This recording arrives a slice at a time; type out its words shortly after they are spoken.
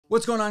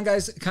What's going on,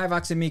 guys?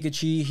 Kivox and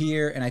Meekachii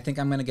here, and I think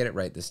I'm going to get it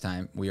right this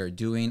time. We are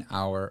doing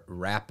our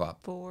wrap-up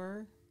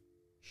for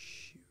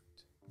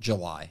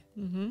July.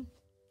 Mm-hmm.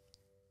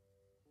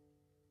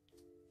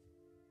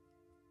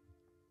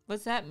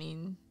 What's that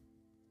mean?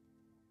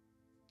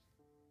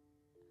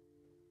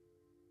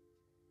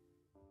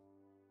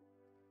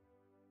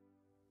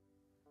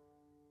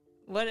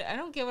 What? I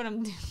don't get what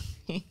I'm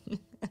doing.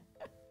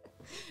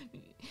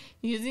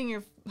 Using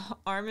your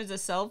arm as a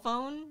cell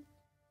phone?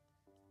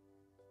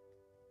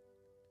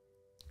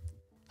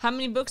 How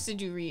many books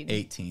did you read?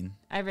 18.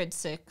 I read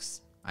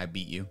 6. I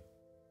beat you.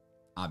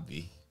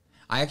 Obvi.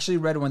 I actually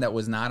read one that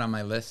was not on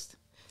my list.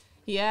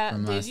 Yeah,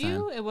 did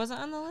you? It wasn't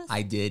on the list?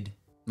 I did.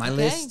 My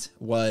list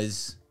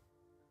was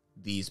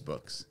these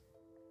books.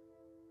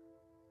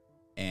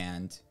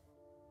 And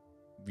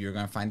you're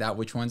going to find out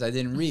which ones I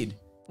didn't read.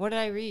 What did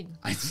I read?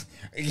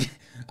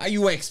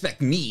 You expect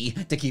me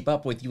to keep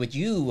up with what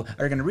you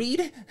are going to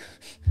read?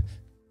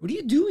 What are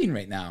you doing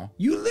right now?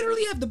 You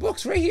literally have the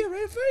books right here,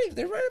 right in front of you.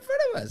 They're right in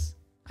front of us.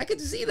 I get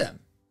to see them.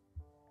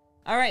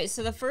 All right,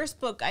 so the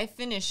first book I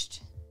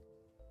finished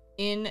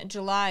in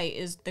July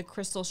is The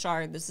Crystal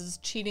Shard. This is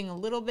cheating a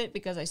little bit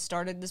because I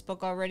started this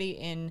book already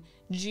in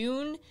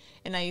June,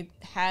 and I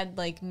had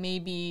like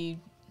maybe,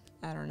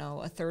 I don't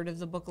know, a third of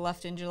the book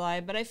left in July,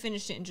 but I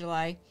finished it in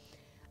July.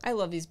 I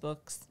love these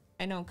books.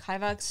 I know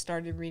Kivox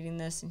started reading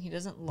this, and he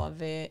doesn't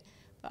love it,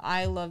 but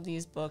I love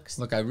these books.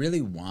 Look, I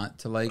really want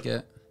to like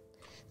it.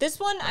 This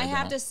one, I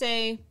have to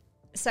say,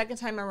 second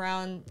time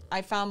around,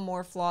 I found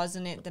more flaws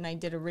in it than I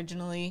did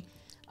originally.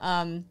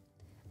 I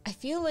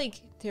feel like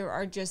there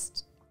are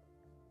just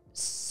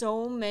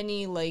so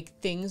many like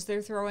things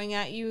they're throwing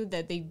at you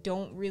that they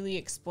don't really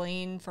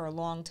explain for a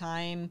long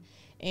time,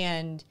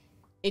 and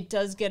it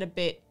does get a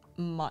bit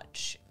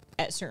much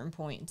at certain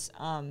points.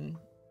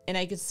 And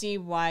I could see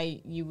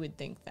why you would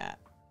think that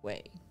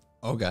way.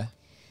 Okay.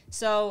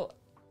 So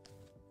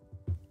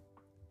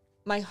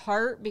my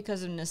heart,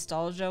 because of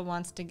nostalgia,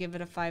 wants to give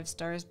it a 5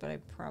 stars, but I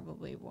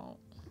probably won't.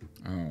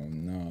 Oh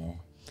no.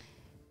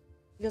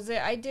 Because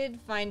I did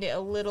find it a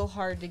little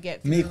hard to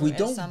get through. Meek, we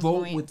don't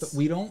vote points. with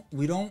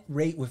we don't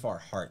rate with our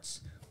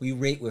hearts. We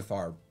rate with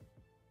our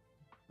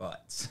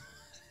butts.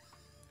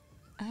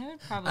 I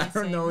would probably. I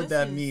don't know what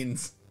that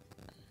means.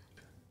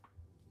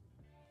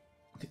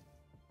 Okay.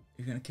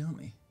 You're gonna kill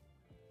me.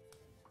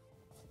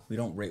 We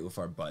don't rate with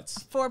our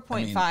butts.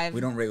 4.5. I mean, we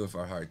don't rate with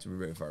our hearts. We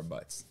rate with our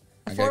butts.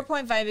 Okay?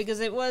 4.5 because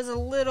it was a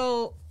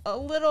little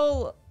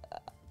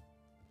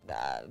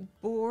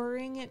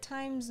boring at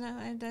times. No,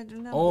 I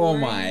don't know. Oh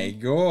my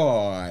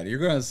God! You're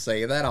gonna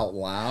say that out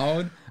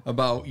loud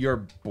about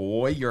your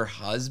boy, your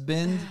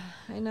husband?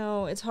 I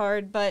know it's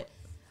hard, but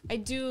I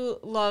do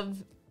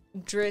love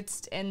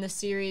Drizzt and the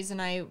series, and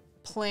I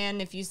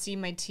plan, if you see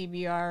my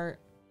TBR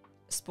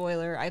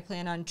spoiler, I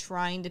plan on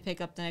trying to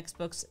pick up the next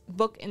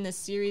book in this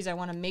series. I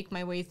want to make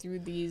my way through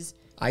these.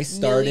 I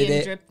started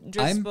it.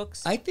 Drizzt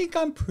books. I think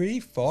I'm pretty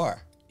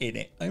far in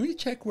it. Let me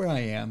check where I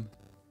am.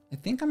 I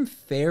think I'm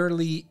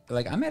fairly,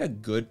 I'm at a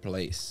good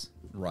place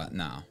right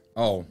now.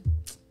 Oh,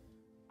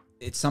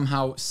 it's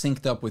somehow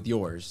synced up with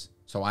yours,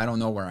 so I don't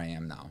know where I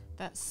am now.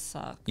 That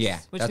sucks. Yeah,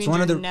 Which that's means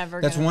one of the never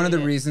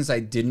reasons I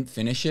didn't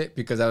finish it,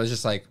 because I was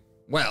just like,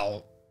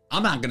 well,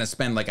 I'm not gonna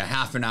spend like a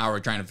half an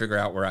hour trying to figure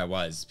out where I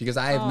was, because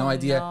I have no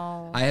idea.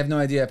 No. I have no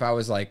idea if I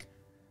was like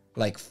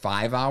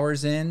 5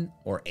 hours in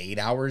or 8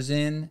 hours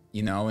in,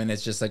 you know, and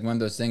it's just like one of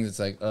those things. It's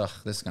like, ugh,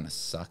 this is gonna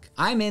suck.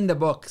 I'm in the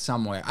book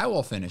somewhere. I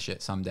will finish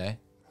it someday.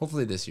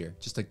 Hopefully this year,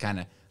 just to kind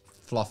of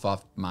fluff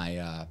up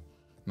my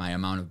my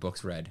amount of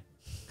books read.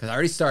 Because I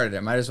already started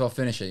it. Might as well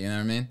finish it, you know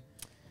what I mean?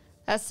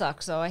 That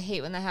sucks, though. I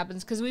hate when that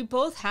happens, because we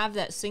both have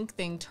that sync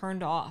thing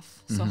turned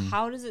off. So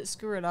how does it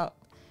screw it up?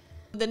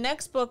 The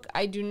next book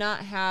I do not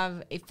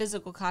have a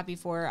physical copy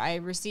for. I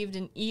received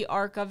an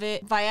e-arc of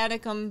it,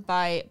 Viaticum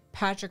by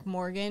Patrick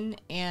Morgan,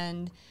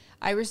 and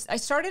I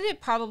started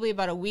it probably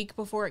about a week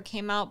before it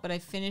came out, but I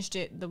finished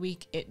it the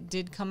week it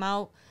did come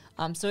out.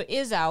 So it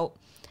is out.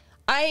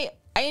 I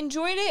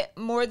enjoyed it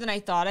more than I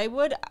thought I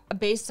would,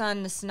 based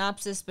on the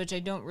synopsis, which I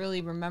don't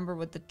really remember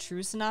what the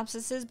true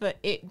synopsis is, but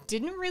it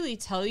didn't really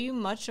tell you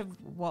much of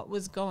what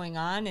was going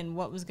on and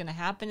what was going to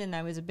happen, and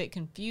I was a bit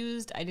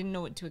confused. I didn't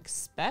know what to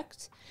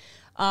expect.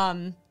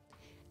 And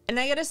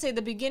I gotta say,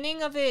 the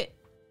beginning of it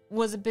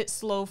was a bit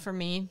slow for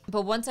me,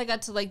 but once I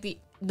got to like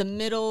the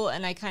middle,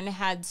 and I kind of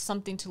had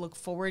something to look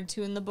forward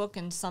to in the book,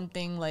 and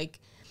something like,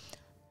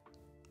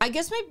 I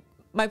guess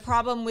my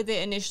problem with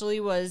it initially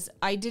was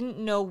I didn't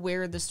know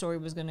where the story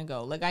was going to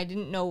go. Like, I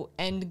didn't know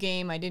end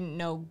game. I didn't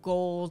know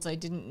goals. I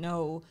didn't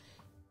know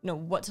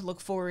what to look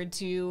forward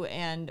to.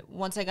 And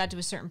once I got to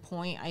a certain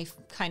point, I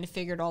kind of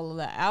figured all of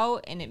that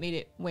out, and it made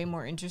it way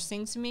more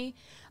interesting to me.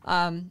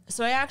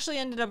 So I actually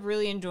ended up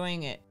really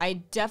enjoying it. I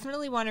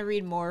definitely want to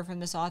read more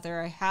from this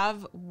author. I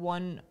have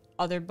one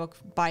other book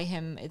by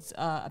him. It's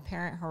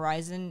Apparent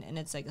Horizon, and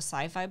it's like a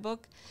sci-fi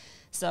book.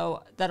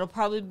 So that'll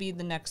probably be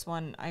the next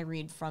one I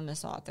read from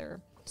this author.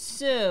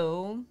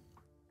 So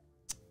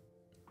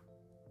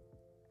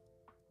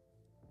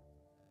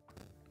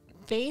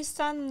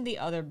based on the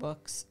other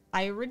books,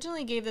 I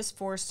originally gave this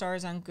 4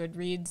 stars on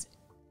Goodreads.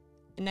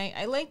 And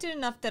I liked it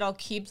enough that I'll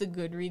keep the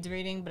Goodreads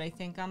rating, but I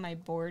think on my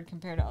board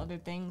compared to other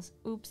things,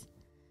 oops,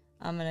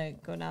 I'm going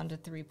to go down to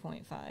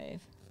 3.5.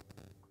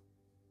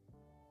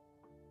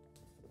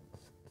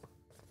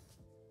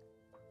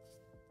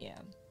 Yeah.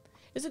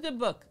 It's a good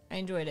book. I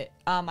enjoyed it.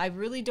 I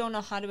really don't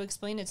know how to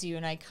explain it to you,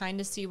 and I kind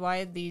of see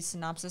why the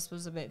synopsis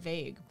was a bit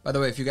vague. By the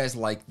way, if you guys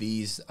like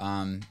these,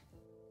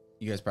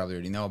 you guys probably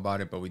already know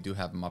about it, but we do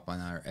have them up on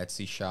our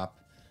Etsy shop,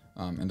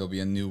 and there'll be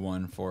a new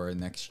one for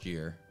next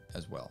year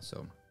as well.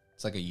 So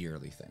it's like a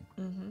yearly thing.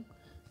 Mm-hmm.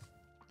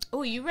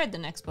 Oh, you read the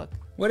next book.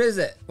 What is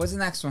it? What's the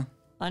next one?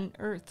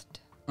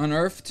 Unearthed.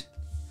 Unearthed?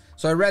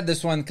 So I read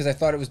this one because I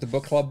thought it was the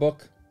book club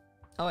book.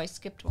 Oh, I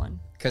skipped one.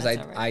 Because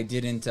I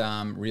didn't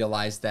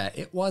realize that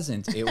it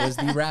wasn't. It was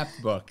the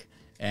wrapped book.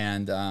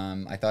 And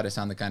I thought it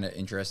sounded kind of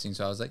interesting.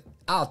 So I was like,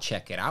 I'll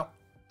check it out.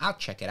 I'll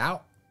check it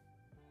out.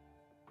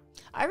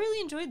 I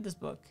really enjoyed this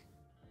book.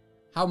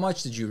 How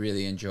much did you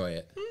really enjoy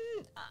it?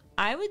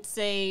 I would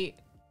say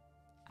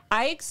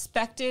I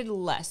expected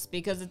less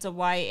because it's a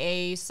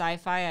YA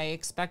sci-fi. I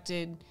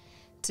expected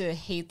to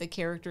hate the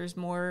characters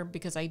more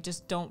because I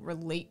just don't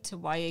relate to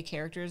YA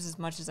characters as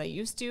much as I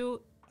used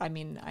to. I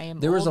mean, I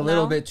am. There was a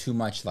little now. bit too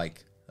much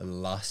like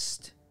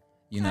lust,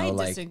 you know, I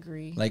like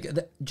disagree. Like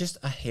just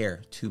a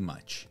hair too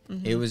much.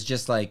 It was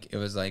just like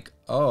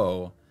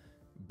oh,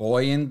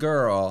 boy and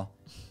girl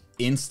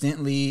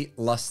instantly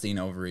lusting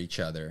over each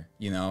other.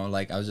 You know,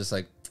 like I was just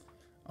like,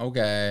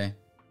 okay,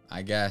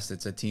 I guess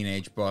it's a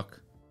teenage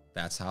book.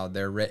 That's how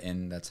they're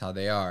written. That's how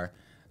they are.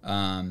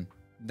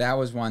 That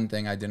was one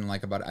thing I didn't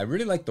like about it. I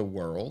really liked the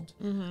world.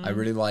 I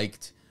really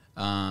liked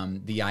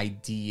the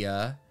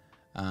idea.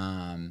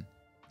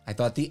 I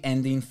thought the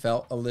ending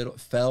fell a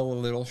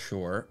little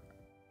short.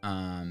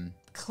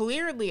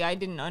 Clearly, I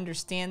didn't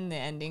understand the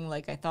ending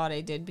like I thought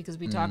I did because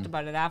we talked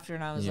about it after,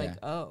 and I was like,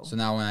 "Oh." So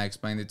now, when I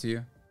explained it to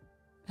you,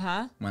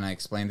 huh? When I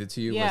explained it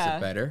to you, was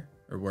it better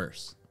or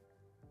worse?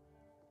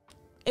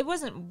 It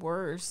wasn't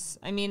worse.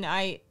 I mean,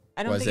 I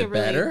don't was think it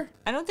really. Better?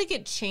 I don't think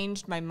it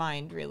changed my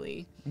mind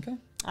really. Okay.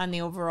 On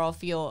the overall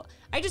feel,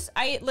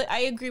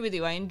 I agree with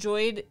you. I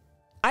enjoyed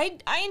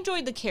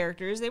the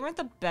characters. They weren't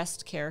the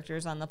best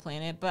characters on the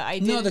planet, but I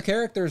did. No, the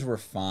characters were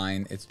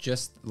fine. It's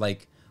just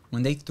like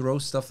when they throw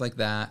stuff like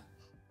that,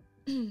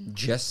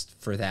 just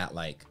for that,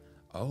 like,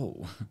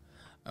 oh,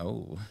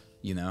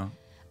 you know,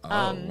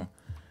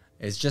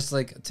 it's just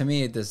like, to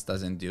me, it just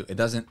it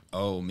doesn't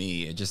owe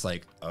me. It just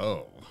like,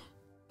 oh,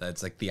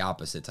 that's like the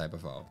opposite type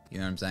of oh. You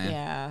know what I'm saying?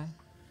 Yeah,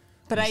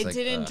 but I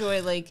did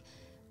enjoy like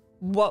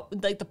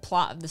the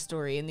plot of the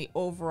story and the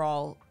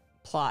overall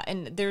plot.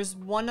 And there's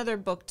one other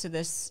book to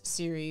this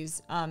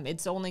series.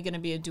 It's only going to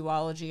be a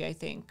duology, I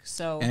think.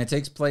 So, and it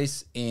takes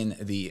place in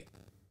the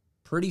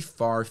pretty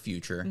far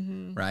future,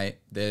 right?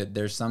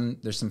 There's some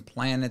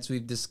planets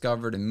we've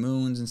discovered and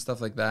moons and stuff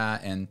like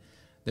that, and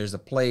there's a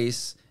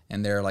place,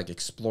 and they're like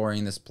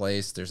exploring this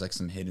place. There's like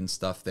some hidden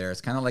stuff there.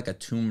 It's kind of like a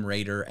Tomb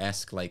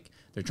Raider-esque, like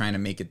they're trying to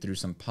make it through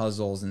some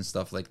puzzles and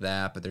stuff like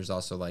that, but there's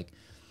also like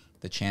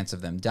the chance of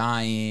them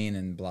dying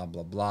and blah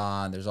blah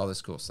blah. There's all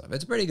this cool stuff.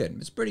 It's pretty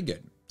good.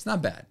 It's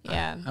not bad.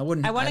 Yeah, I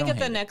wouldn't. I want to get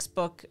the it. next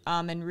book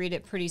and read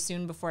it pretty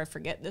soon before I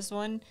forget this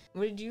one.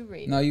 What did you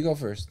read? No, you go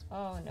first.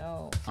 Oh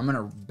no. I'm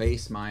gonna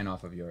base mine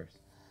off of yours.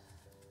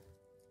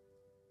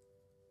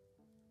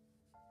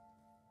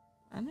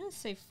 I'm gonna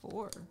say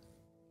 4.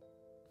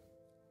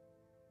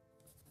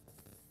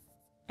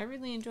 I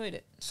really enjoyed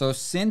it. So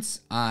since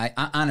I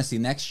honestly,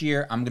 next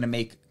year I'm gonna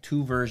make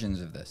 2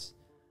 versions of this.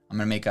 I'm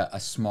gonna make a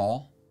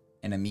small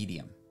and a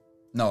medium.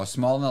 No, a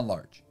small and a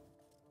large.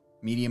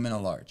 Medium and a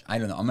large. I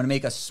don't know. I'm going to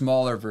make a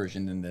smaller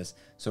version than this,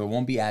 so it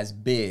won't be as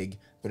big,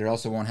 but it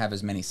also won't have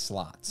as many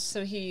slots.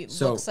 So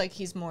looks like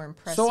he's more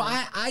impressive. So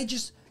I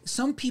just,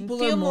 some people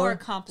feel are more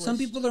accomplished. Some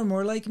people are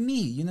more like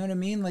me. You know what I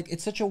mean? Like,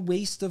 it's such a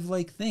waste of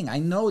like thing. I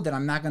know that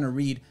I'm not going to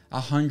read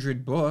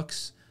 100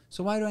 books,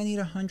 so why do I need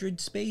 100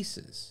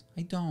 spaces?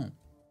 I don't.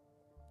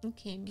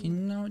 Okay.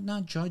 Can you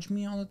not judge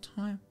me all the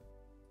time?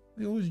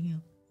 Why always you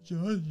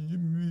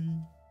judging me?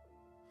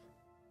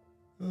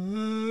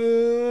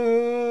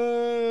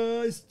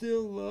 I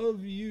still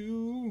love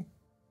you.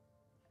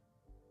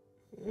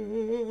 There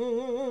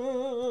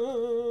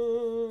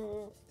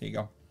you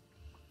go.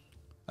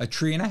 A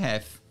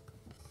 3.5.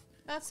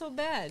 Not so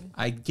bad.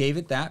 I gave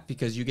it that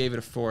because you gave it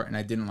a 4, and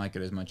I didn't like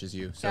it as much as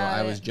you. So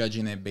I was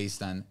judging it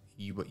based on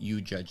what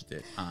you judged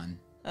it on.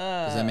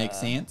 Does that make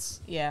sense?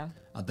 Yeah.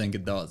 I think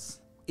it does.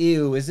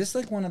 Ew, is this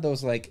like one of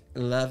those like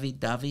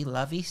lovey-dovey,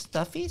 lovey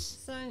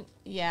stuffies? So,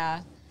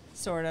 yeah.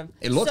 Sort of.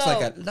 It looks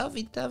like a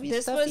lovey-dovey,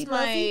 this stuffy, was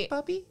my lovey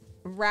puppy.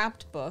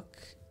 Wrapped book.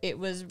 It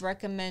was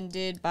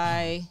recommended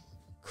by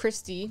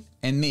Christy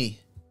And me.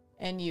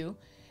 and you,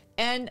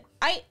 and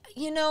I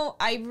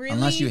really,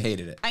 Unless you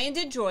hated it. I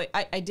did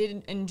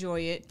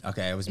enjoy it.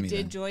 Okay, it was me then.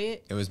 Did enjoy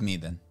it. It was me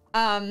then.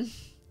 I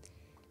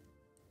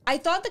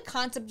thought the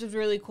concept was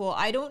really cool.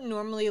 I don't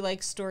normally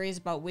like stories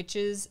about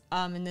witches,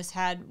 and this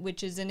had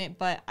witches in it,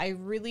 but I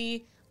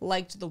really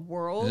liked the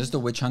world. Is this the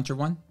witch hunter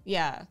one?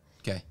 Yeah.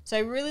 Okay. So I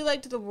really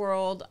liked the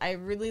world. I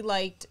really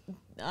liked,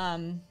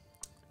 I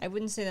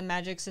wouldn't say the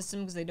magic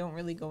system because they don't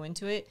really go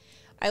into it.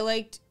 I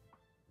liked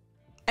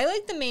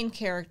the main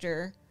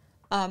character.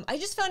 I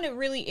just found it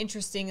really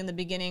interesting in the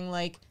beginning.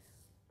 Like,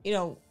 you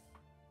know,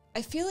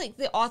 I feel like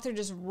the author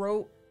just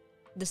wrote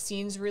the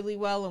scenes really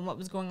well and what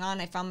was going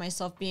on. I found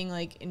myself being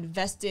like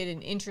invested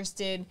and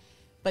interested,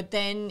 but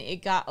then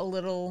it got a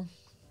little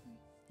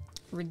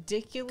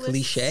ridiculous.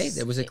 Cliche?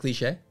 That was a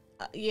cliche?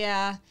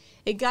 Yeah,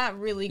 it got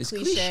really Is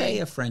cliche. cliche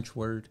a French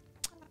word?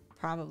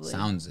 Probably.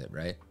 Sounds it,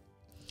 right?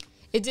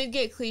 It did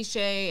get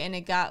cliche, and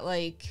it got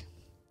like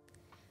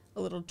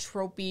a little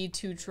tropey,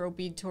 too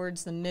tropey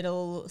towards the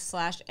middle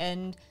 /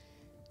 end.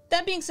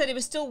 That being said, it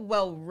was still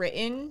well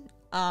written.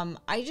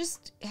 I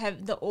just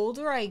have, the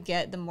older I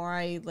get, the more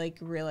I like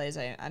realize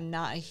I'm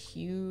not a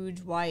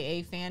huge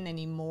YA fan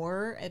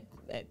anymore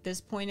at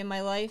this point in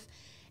my life.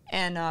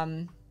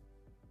 And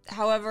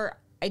however,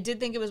 I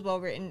did think it was well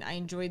written. I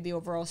enjoyed the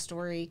overall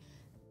story.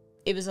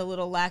 It was a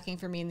little lacking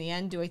for me in the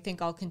end. Do I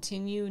think I'll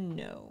continue?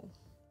 No.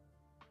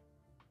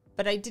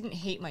 But I didn't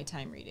hate my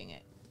time reading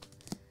it.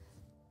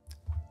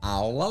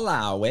 I'll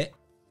allow it.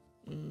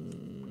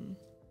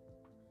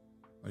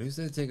 What is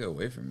that take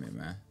away from me,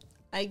 man?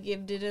 I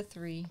gave it a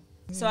 3.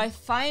 So I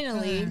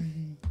finally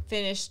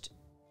finished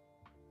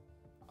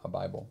A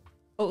Bible.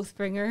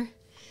 Oathbringer.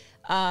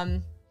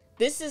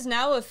 This is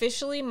now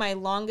officially my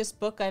longest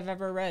book I've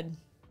ever read.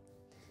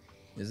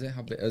 Is it?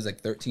 How big? It was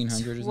like 1,300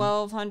 or something?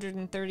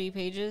 1,230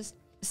 pages.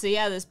 So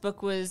yeah, this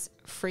book was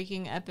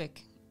freaking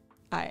epic.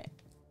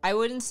 I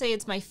wouldn't say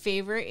it's my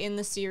favorite in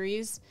the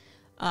series.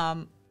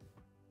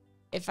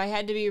 If I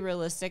had to be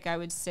realistic, I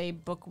would say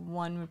book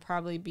 1 would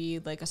probably be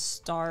like a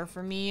star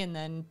for me, and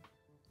then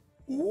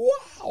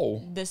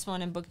Wow. this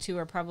one and book 2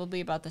 are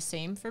probably about the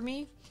same for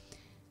me.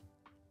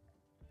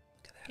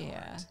 Look at that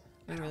Yeah, art.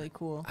 they're really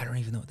cool. I don't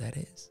even know what that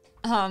is.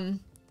 I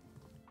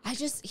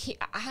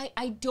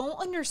don't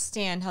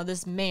understand how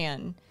this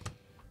man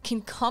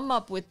can come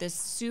up with this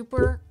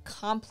super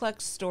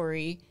complex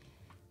story,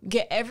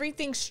 get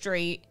everything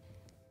straight,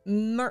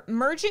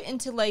 merge it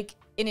into like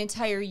an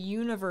entire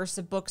universe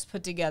of books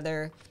put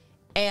together,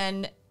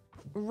 and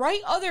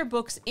write other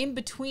books in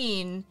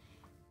between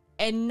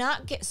and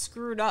not get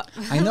screwed up.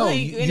 I know. Like,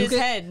 you in his get,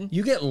 head.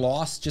 You get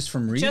lost just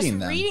from reading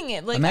them. Reading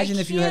it. Like, imagine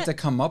if you had to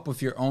come up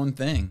with your own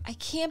thing. I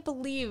can't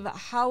believe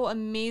how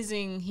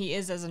amazing he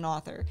is as an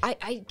author.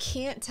 I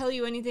can't tell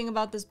you anything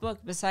about this book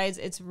besides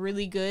it's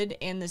really good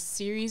and the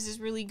series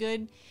is really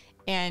good,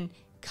 and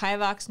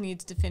Kivox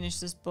needs to finish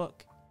this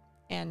book.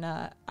 And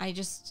I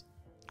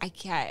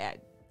can't.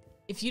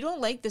 If you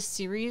don't like this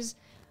series,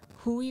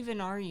 who even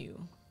are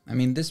you? I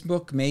mean, this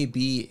book may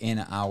be in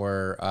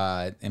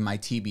our in my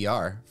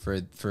TBR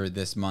for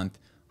this month.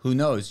 Who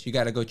knows? You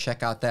got to go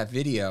check out that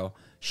video.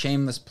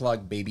 Shameless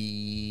plug,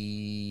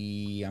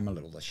 baby. I'm a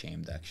little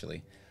ashamed,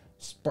 actually.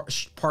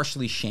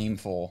 Partially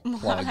shameful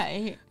plug.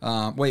 Why?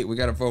 Wait, we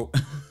got to vote.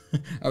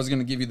 I was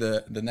gonna give you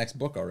the next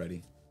book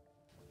already.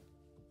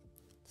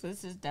 So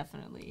this is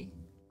definitely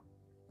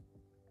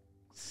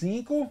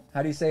Cinco?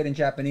 How do you say it in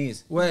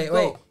Japanese? Wait.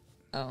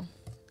 Oh,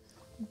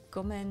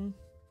 gomen.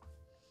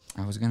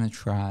 I was gonna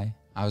try.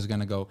 I was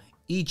gonna go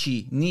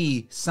ichi,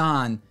 ni,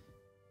 san,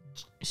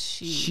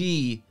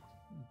 shi,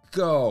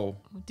 go.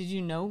 Did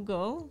you know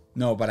go?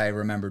 No, but I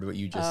remembered what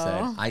you just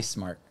said. I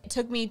smart. It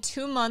took me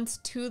 2 months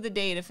to the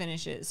day to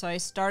finish it. So I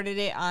started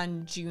it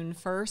on June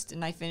 1st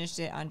and I finished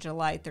it on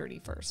July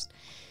 31st.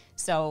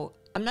 So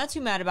I'm not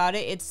too mad about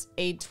it. It's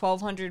a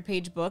 1,200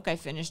 page book. I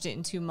finished it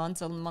in 2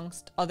 months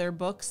amongst other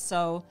books.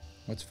 So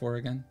What's for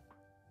again?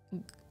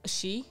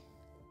 shi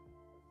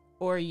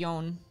or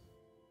yon.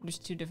 There's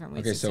 2 different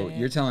ways Okay, to so say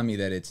you're it. telling me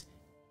that it's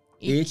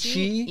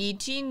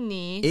ichi,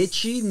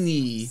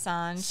 ni,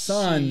 san,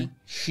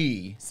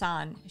 shi.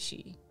 San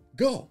shi.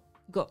 Go.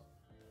 Go.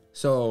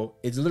 So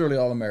it's literally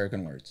all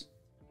American words.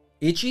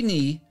 Ichi,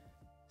 ni,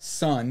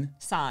 san.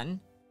 San.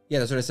 Yeah,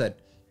 that's what I said.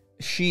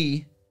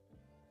 Shi,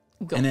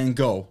 Go. and then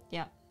go.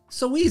 Yeah.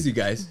 So easy,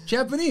 guys.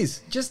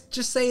 Japanese. Just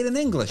say it in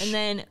English. And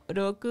then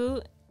roku.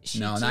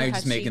 No, now you're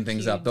just making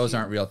things up. Those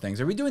aren't real things.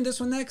 Are we doing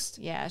this one next?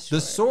 Yeah, sure.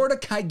 The Sword of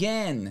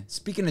Kaigen.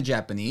 Speaking of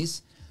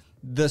Japanese,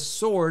 the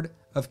Sword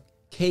of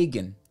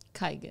Kaigen.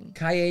 Kaigen.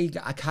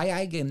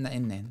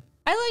 Kaigen.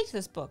 I liked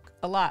this book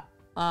a lot.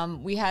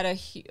 We had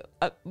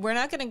we're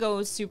not going to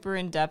go super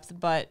in depth,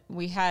 but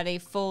we had a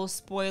full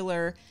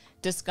spoiler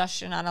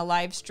discussion on a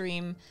live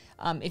stream.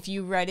 If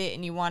you read it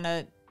and you want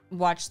to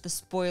watch the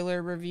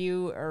spoiler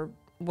review or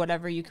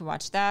whatever, you can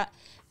watch that.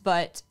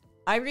 But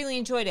I really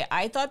enjoyed it.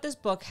 I thought this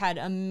book had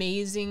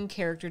amazing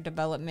character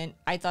development.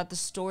 I thought the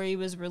story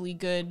was really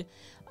good.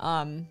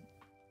 I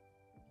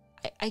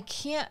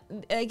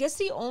guess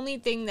the only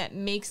thing that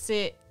makes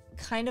it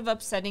kind of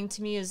upsetting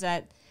to me is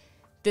that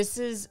this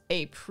is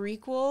a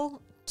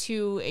prequel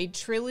to a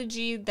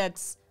trilogy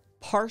that's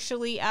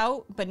partially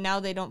out, but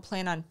now they don't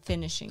plan on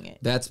finishing it.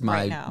 That's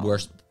my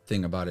worst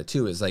thing about it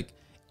too, is like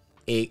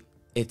it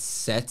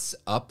sets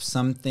up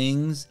some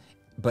things,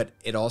 but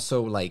it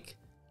also like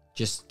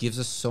just gives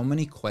us so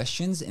many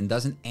questions and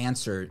doesn't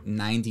answer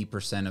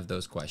 90% of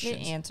those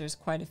questions. It answers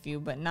quite a few,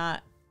 but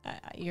not.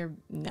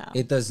 No.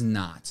 It does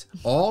not.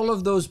 All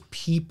of those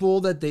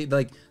people that they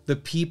like, the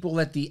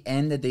people at the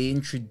end that they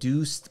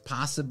introduced,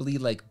 possibly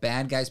like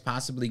bad guys,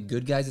 possibly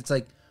good guys. It's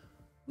like,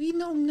 we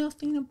know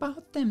nothing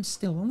about them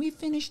still when we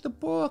finish the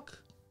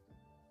book.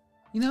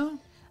 You know?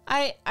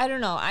 I don't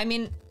know. I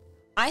mean,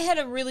 I had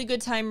a really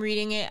good time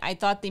reading it. I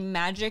thought the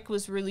magic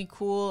was really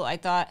cool. I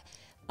thought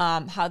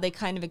how they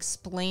kind of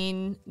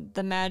explain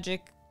the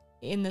magic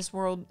in this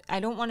world. I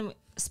don't want to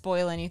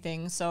spoil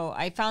anything, so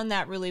I found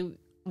that really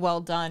well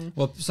done.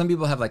 Well, some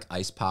people have like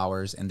ice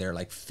powers and they're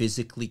like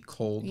physically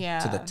cold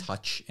to the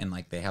touch, and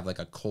like they have like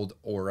a cold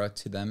aura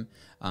to them.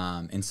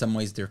 In some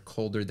ways they're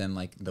colder than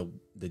like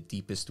the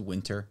deepest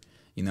winter,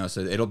 you know, so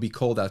it'll be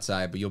cold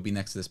outside, but you'll be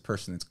next to this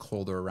person that's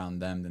colder around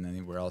them than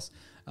anywhere else.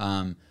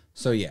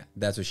 So yeah,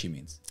 that's what she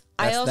means.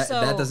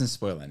 That doesn't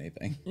spoil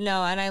anything.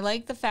 No, and I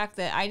like the fact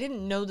that I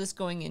didn't know this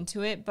going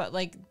into it, but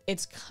like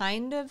it's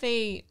kind of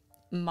a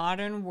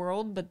modern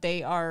world, but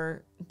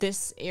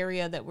this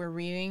area that we're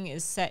reading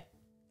is set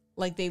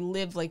like they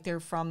live like they're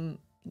from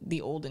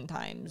the olden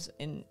times,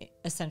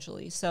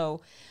 essentially. So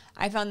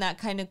I found that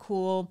kind of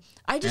cool.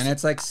 And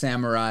it's like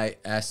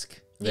samurai-esque,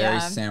 very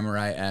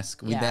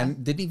samurai-esque. We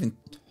didn't even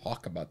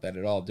talk about that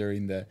at all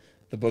during the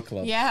book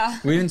club. Yeah.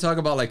 We didn't talk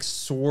about like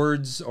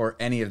swords or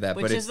any of that.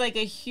 Which is like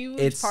a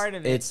huge part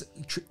of it. It's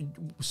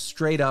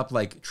straight up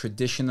like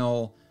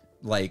traditional,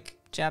 like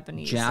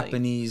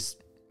Japanese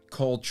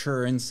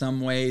culture in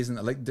some ways,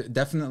 and like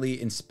definitely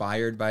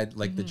inspired by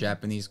like the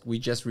Japanese. We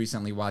just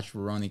recently watched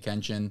Rurouni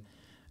Kenshin,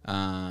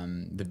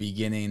 the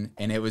beginning,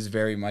 and it was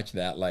very much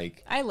that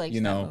like, I liked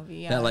that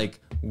movie, that like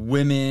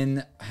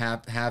women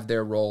have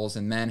their roles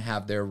and men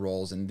have their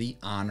roles and the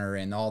honor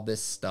and all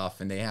this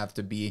stuff, and they have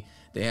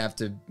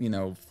to you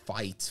know,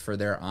 fight for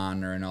their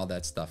honor and all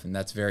that stuff. And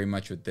that's very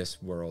much what this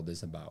world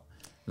is about,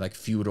 like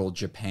feudal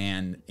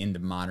Japan in the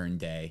modern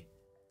day.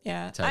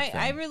 Yeah,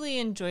 I really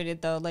enjoyed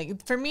it though.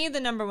 Like for me,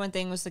 the number one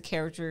thing was the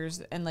characters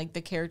and like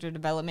the character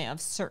development of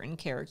certain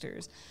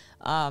characters.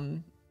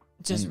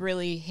 Just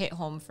really hit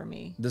home for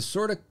me. The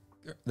sort of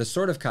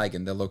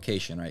Kaigen, the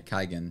location, right?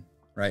 Kaigen,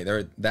 right?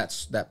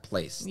 That's that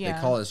place. Yeah.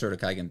 They call it a sort of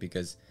Kaigen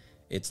because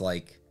it's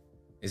like,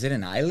 is it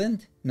an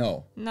island?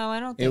 No, I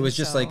don't think it was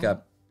just like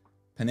a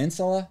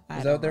peninsula.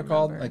 Is that what they're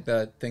called? Like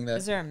the thing that.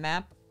 Is there a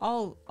map?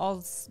 All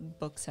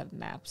books have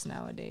maps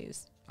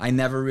nowadays. I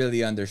never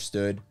really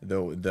understood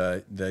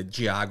the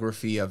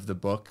geography of the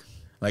book,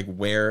 like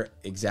where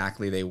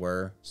exactly they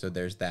were. So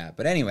there's that.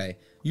 But anyway,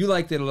 you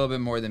liked it a little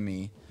bit more than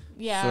me.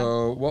 Yeah.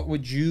 So what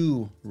would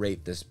you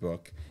rate this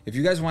book? If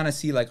you guys want to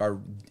see like our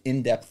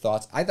in-depth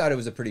thoughts, I thought it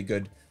was a pretty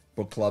good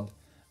book club.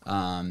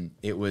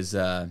 It was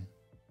there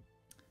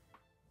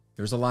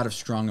was a lot of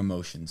strong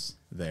emotions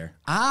there.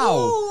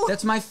 Ow! Ooh.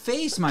 That's my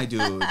face, my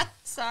dude.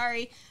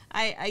 Sorry.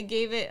 I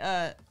gave it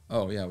a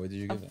Oh yeah, what did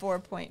you give it?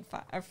 4.5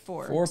 or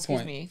 4.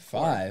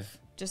 4.5.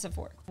 Just a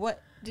 4.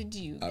 What did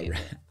you give right.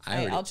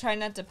 it? I'll try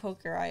not to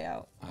poke your eye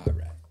out. All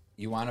right.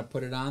 You want to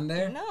put it on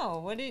there? No.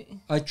 What did?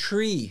 A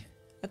tree.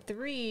 A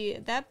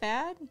 3. That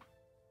bad?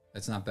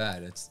 It's not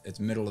bad. It's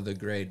middle of the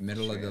grade,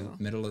 middle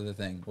of the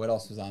thing. What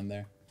else was on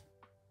there?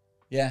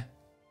 Yeah.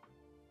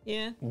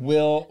 Yeah.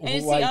 Will and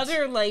it's White. The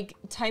other like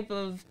type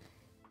of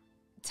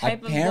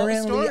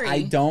Apparently, story.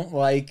 I don't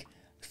like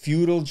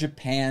feudal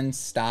Japan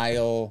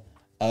style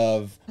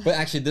of. But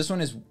actually, this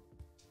one is.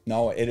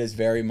 No, it is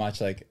very much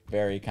like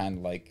very kind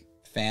of like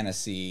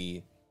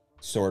fantasy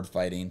sword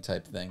fighting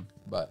type thing.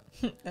 But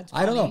That's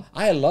funny. I don't know.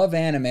 I love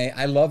anime.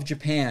 I love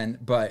Japan,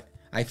 but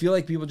I feel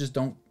like people just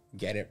don't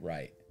get it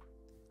right.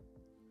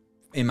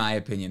 In my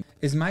opinion.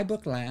 Is my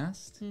book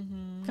last?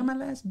 Mm-hmm. Got my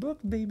last book,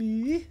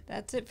 baby.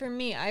 That's it for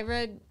me. I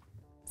read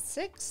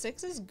 6.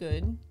 6 is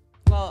good.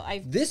 Well,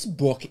 This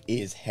book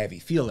is heavy.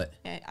 Feel it.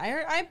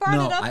 I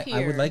brought it up here.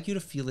 I would like you to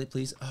feel it,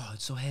 please. Oh,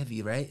 it's so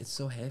heavy, right? It's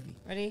so heavy.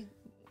 Ready?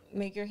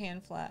 Make your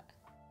hand flat.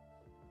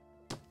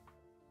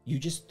 You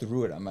just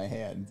threw it on my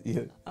hand.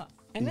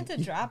 I meant to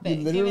drop it.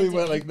 You literally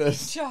went like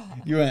this.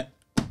 You went.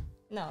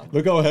 No.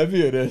 Look how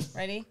heavy it is.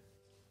 Ready?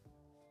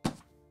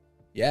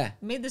 Yeah.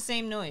 Made the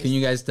same noise. Can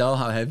you guys tell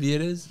how heavy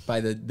it is by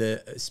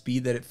the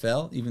speed that it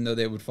fell, even though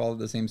they would fall at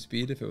the same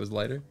speed if it was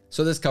lighter?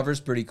 So this cover's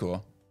pretty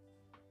cool.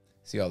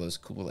 See all those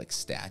cool like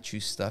statue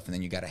stuff, and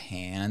then you got a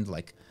hand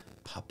like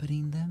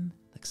puppeting them,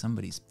 like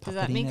somebody's puppeting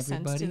everybody. Does that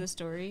make sense to the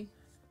story?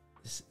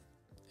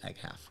 Like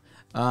half.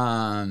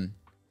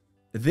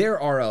 There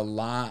are a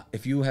lot.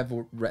 If you have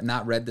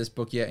not read this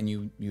book yet, and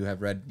you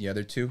have read the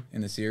other two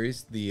in the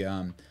series,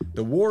 the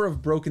War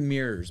of Broken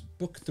Mirrors,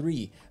 Book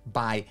 3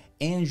 by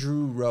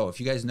Andrew Rowe. If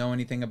you guys know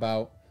anything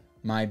about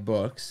my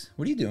books,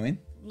 what are you doing?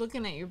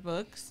 Looking at your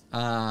books.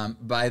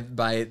 By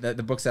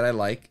the books that I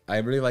like. I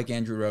really like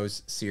Andrew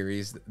Rowe's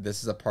series.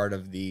 This is a part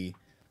of the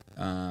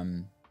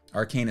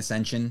Arcane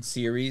Ascension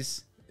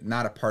series.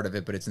 Not a part of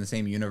it, but it's in the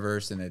same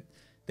universe, and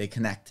they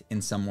connect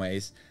in some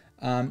ways.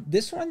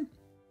 This one,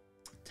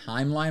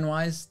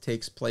 timeline-wise,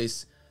 takes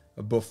place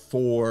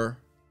before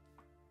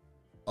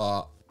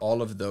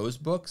all of those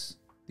books,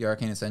 the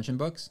Arcane Ascension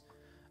books.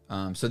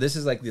 So this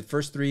is like the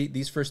first three.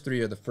 These first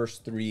three are the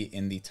first three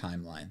in the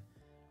timeline.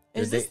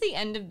 Is this the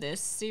end of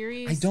this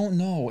series? I don't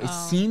know. It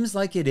seems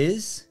like it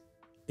is.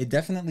 It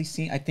definitely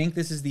seems. I think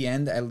this is the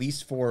end, at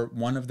least for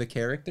one of the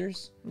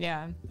characters.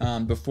 Yeah.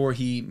 Before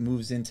he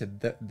moves into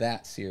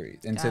that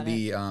series, into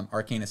the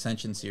Arcane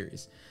Ascension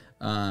series.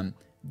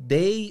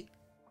 They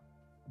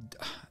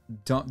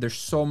don't. There's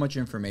so much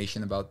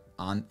information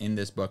in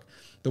this book.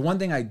 The one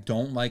thing I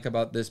don't like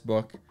about this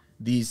book,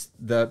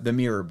 the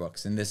mirror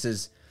books, and this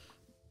is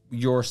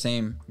your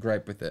same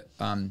gripe with it.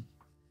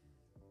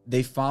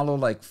 They follow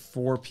like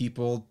 4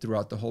 people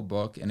throughout the whole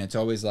book, and it's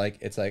always like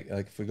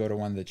if we go to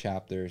one of the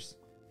chapters,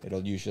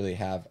 it'll usually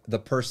have the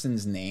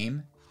person's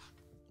name.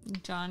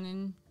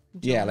 Jonan.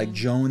 Yeah, like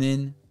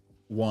Jonan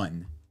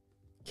 1,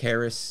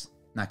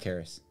 not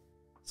Karis,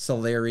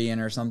 Solarian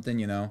or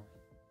something,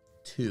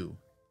 2,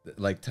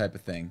 like type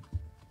of thing.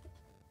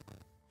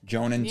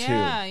 Jonan 2.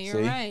 Yeah,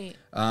 you're right.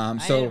 I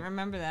didn't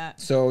remember that.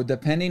 So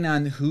depending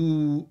on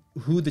who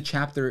the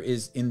chapter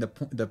is in the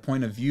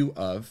point of view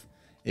of,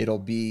 it'll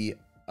be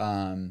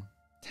Tylenol.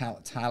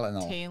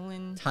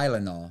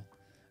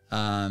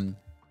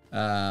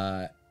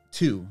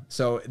 2.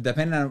 So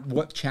depending on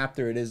what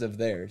chapter it is of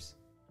theirs,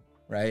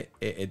 right?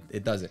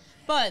 It does it.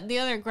 But the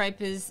other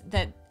gripe is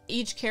that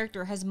each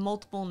character has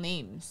multiple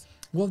names.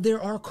 Well,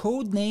 there are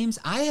code names.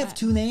 I have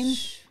 2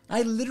 names.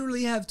 I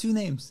literally have 2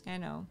 names. I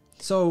know.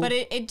 So, but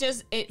it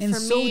and for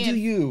so me, do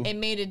you. It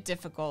made it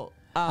difficult.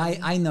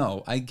 I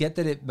know. I get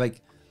that it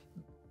like,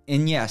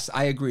 and yes,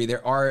 I agree.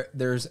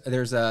 There's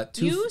a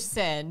 2. You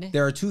said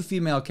there are 2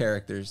 female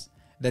characters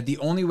that the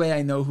only way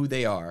I know who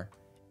they are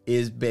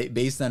is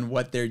based on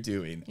what they're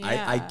doing.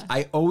 Yeah.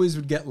 I always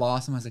would get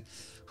lost, and I was like,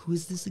 who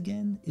is this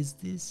again? Is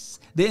this?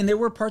 And there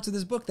were parts of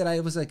this book that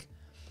I was like,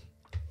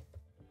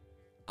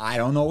 I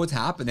don't know what's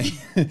happening.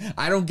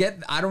 I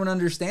don't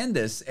understand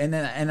this. And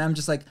I'm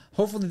just like,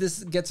 hopefully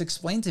this gets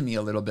explained to me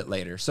a little bit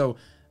later. So,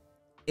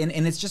 and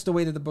it's just the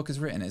way that the book is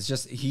written. It's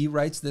just, he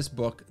writes this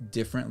book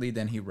differently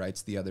than he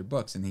writes the other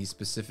books. And he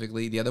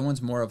specifically, the other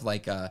one's more of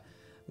like a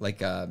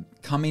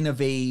coming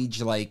of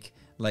age, like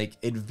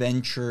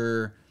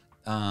adventure.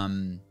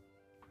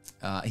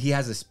 He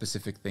has a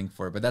specific thing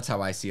for it, but that's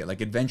how I see it. Like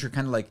adventure,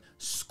 kind of like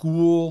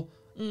school,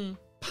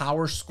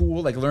 power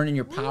school, like learning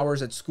your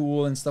powers at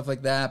school and stuff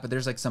like that. But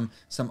there's like some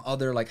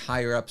other like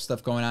higher up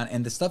stuff going on,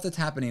 and the stuff that's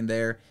happening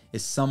there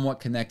is somewhat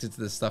connected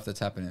to the stuff that's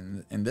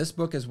happening in this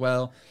book as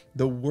well.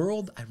 The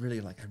world I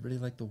really like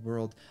the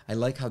world. I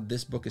like how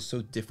this book is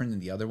so different than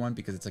the other one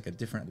because it's like a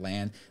different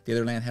land. The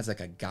other land has like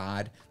a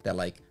god that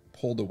like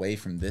pulled away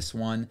from this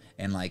one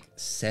and like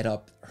set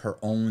up her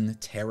own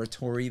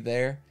territory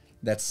there.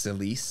 That's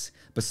Celise,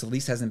 but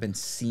Celise hasn't been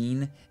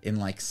seen in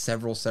like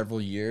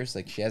several years.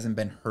 Like she hasn't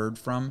been heard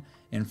from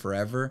in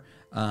forever.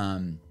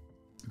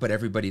 But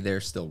everybody there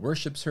still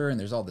worships her, and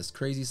there's all this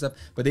crazy stuff.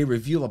 But they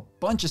reveal a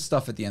bunch of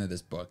stuff at the end of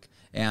this book,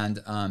 and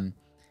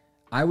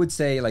I would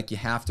say like you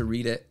have to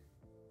read it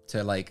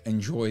to like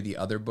enjoy the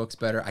other books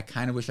better. I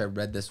kind of wish I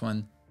read this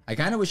one. I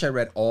kind of wish I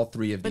read all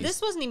 3 of these. But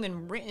this wasn't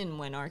even written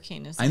when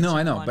Arcane I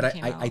know, but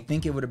I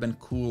think it would have been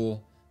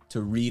cool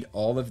to read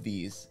all of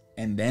these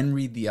and then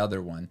read the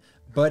other one.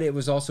 But it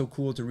was also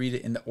cool to read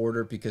it in the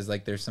order because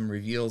like there's some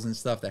reveals and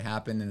stuff that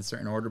happened in a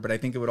certain order. But I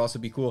think it would also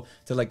be cool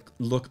to like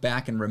look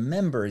back and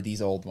remember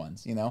these old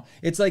ones,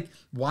 It's like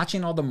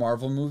watching all the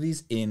Marvel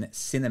movies in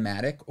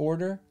cinematic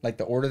order, like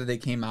the order that they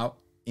came out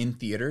in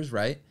theaters,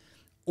 right?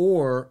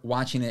 Or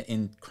watching it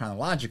in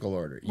chronological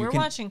order. We're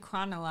watching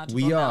chronological.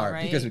 We are now,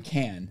 right? because we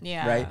can.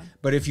 Yeah. Right.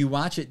 But if you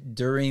watch it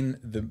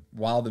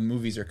while the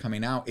movies are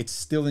coming out, it's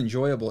still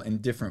enjoyable in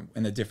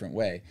a different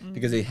way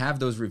because they have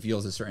those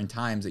reveals at certain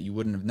times that you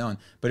wouldn't have known.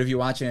 But if you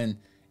watch it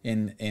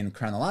in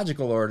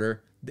chronological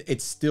order,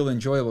 it's still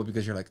enjoyable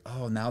because you're like,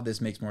 oh, now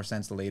this makes more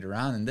sense later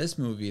on in this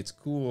movie. It's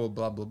cool.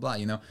 Blah blah blah.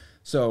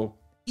 So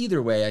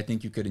either way, I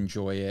think you could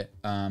enjoy it.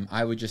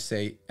 I would just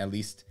say at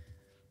least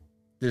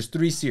there's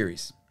 3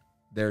 series.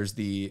 There's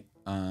the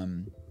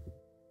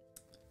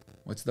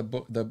what's the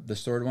book, the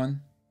sword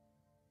one?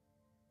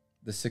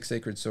 The 6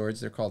 sacred swords.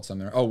 They're called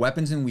something. Oh,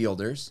 weapons and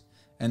wielders.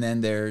 And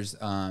then there's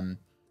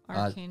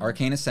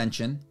Arcane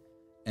Ascension,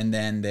 and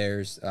then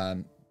there's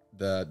the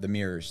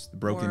mirrors, the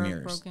broken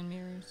mirrors. Broken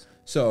mirrors.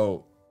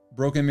 So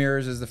broken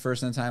mirrors is the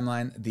first in the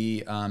timeline.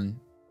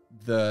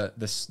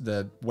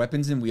 The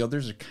weapons and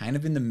wielders are kind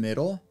of in the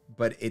middle,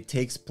 but it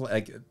takes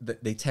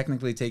they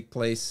technically take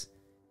place.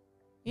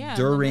 Yeah,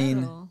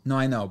 No,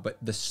 I know, but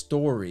the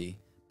story,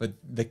 but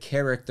the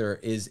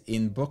character is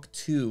in book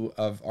 2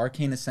 of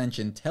Arcane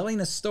Ascension telling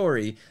a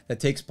story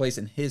that takes place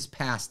in his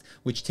past,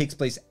 which takes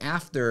place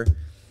after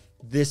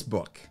this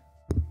book.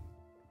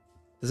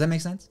 Does that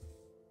make sense?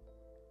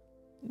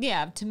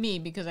 Yeah, to me,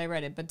 because I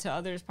read it, but to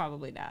others,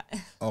 probably not.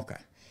 Okay.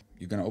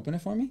 You're going to open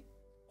it for me?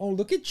 Oh,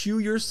 look at you.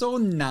 You're so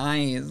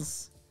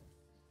nice.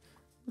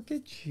 Look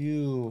at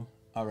you.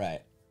 All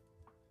right.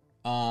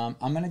 I'm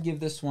going to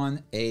give this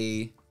one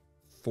a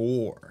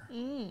 4.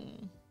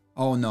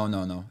 Oh,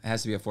 no. It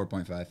has to be a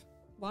 4.5.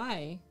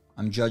 Why?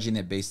 I'm judging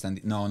it based on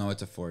no,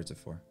 it's a 4. It's a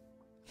 4.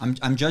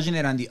 I'm judging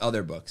it on the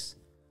other books,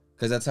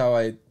 because that's how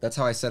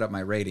I set up my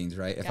ratings,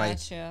 right?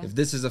 If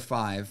this is a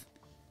 5,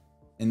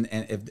 and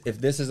if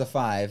this is a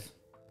 5,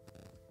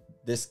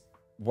 this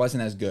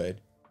wasn't as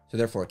good, so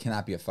therefore it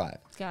cannot be a 5.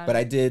 But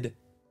I did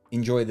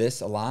enjoy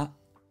this a lot,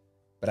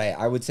 but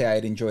I would say I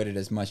had enjoyed it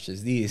as much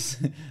as these,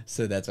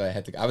 so that's why I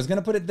had to. I was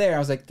gonna put it there. I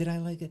was like, did I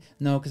like it?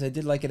 No, because I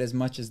did like it as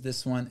much as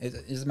this one.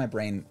 It's just my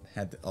brain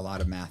had a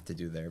lot of math to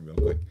do there, real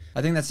quick.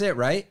 I think that's it,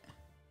 right?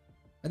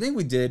 I think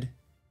we did.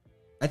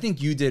 I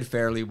think you did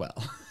fairly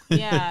well.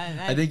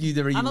 Yeah, I think you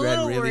did. I'm a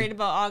little worried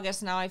about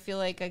August now. I feel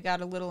like I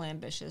got a little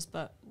ambitious,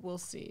 but we'll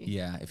see.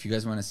 Yeah, if you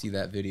guys want to see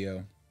that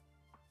video,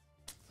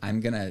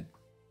 I'm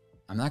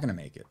not gonna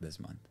make it this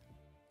month.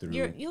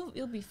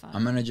 You'll be fine.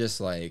 I'm gonna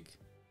just like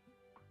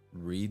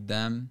read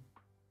them,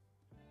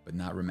 but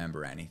not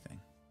remember anything.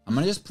 I'm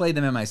gonna just play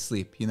them in my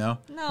sleep, you know?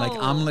 No. Like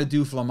Omelette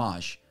du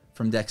Fromage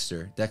from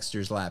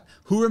Dexter's Lab.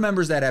 Who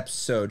remembers that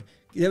episode?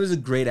 That was a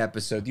great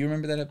episode. Do you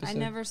remember that episode? I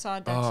never saw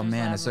Dexter's Oh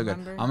man, Lab, it's so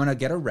remember? good. I'm gonna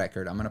get a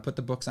record. I'm gonna put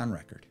the books on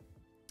record.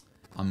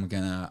 I'm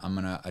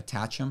gonna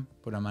attach them,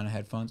 put them on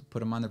headphones, put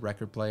them on the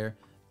record player,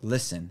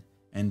 listen,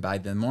 and by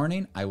the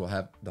morning I will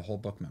have the whole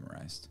book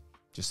memorized,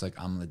 just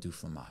like Omelette du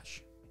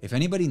Fromage. If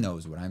anybody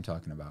knows what I'm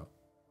talking about,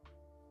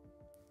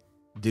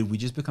 did we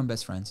just become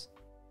best friends?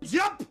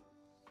 Yup.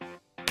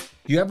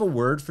 You have a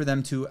word for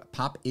them to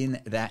pop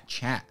in that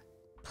chat.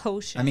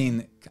 Potion. I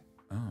mean,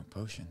 oh,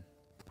 potion.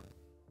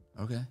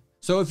 Okay.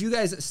 So if you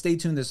guys stay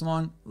tuned this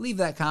long, leave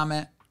a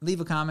comment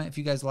if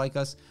you guys like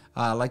us,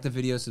 like the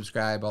video,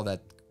 subscribe, all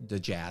that, the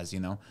jazz, you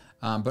know.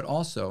 But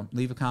also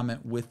leave a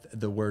comment with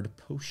the word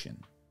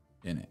potion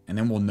in it, and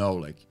then we'll know,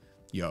 like,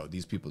 yo,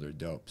 these people are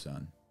dope,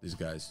 son. These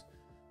guys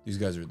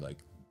are like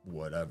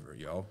whatever,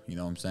 yo. You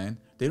know what I'm saying?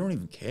 They don't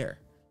even care.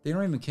 They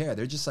don't even care.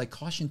 They're just like,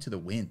 caution to the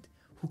wind.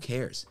 Who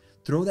cares?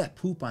 Throw that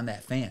poop on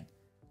that fan.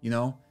 You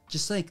know?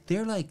 Just like, they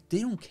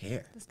don't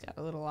care. This got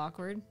a little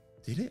awkward.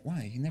 Did it?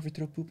 Why? You never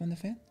throw poop on the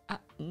fan?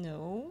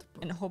 No.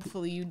 And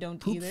hopefully you don't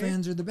poop either. Poop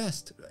fans are the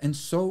best. And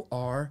so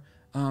are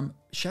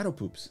shadow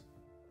poops.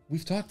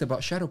 We've talked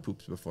about shadow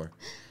poops before.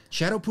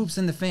 Shadow poops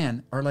in the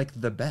fan are like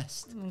the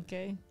best.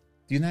 Okay.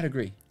 Do you not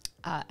agree?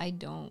 I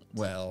don't.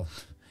 Well,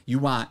 you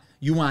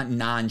want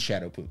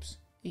non-shadow poops.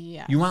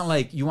 Yeah. You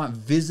want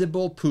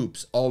visible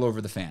poops all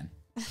over the fan.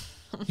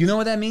 You know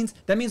what that means?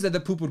 That means that the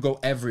poop would go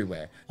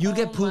everywhere. You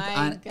get poop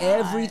on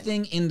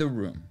everything in the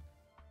room.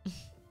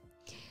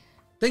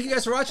 Thank you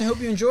guys for watching. I hope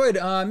you enjoyed.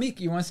 Meek,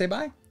 you want to say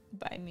bye?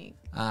 Bye, Meek.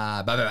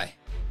 Bye.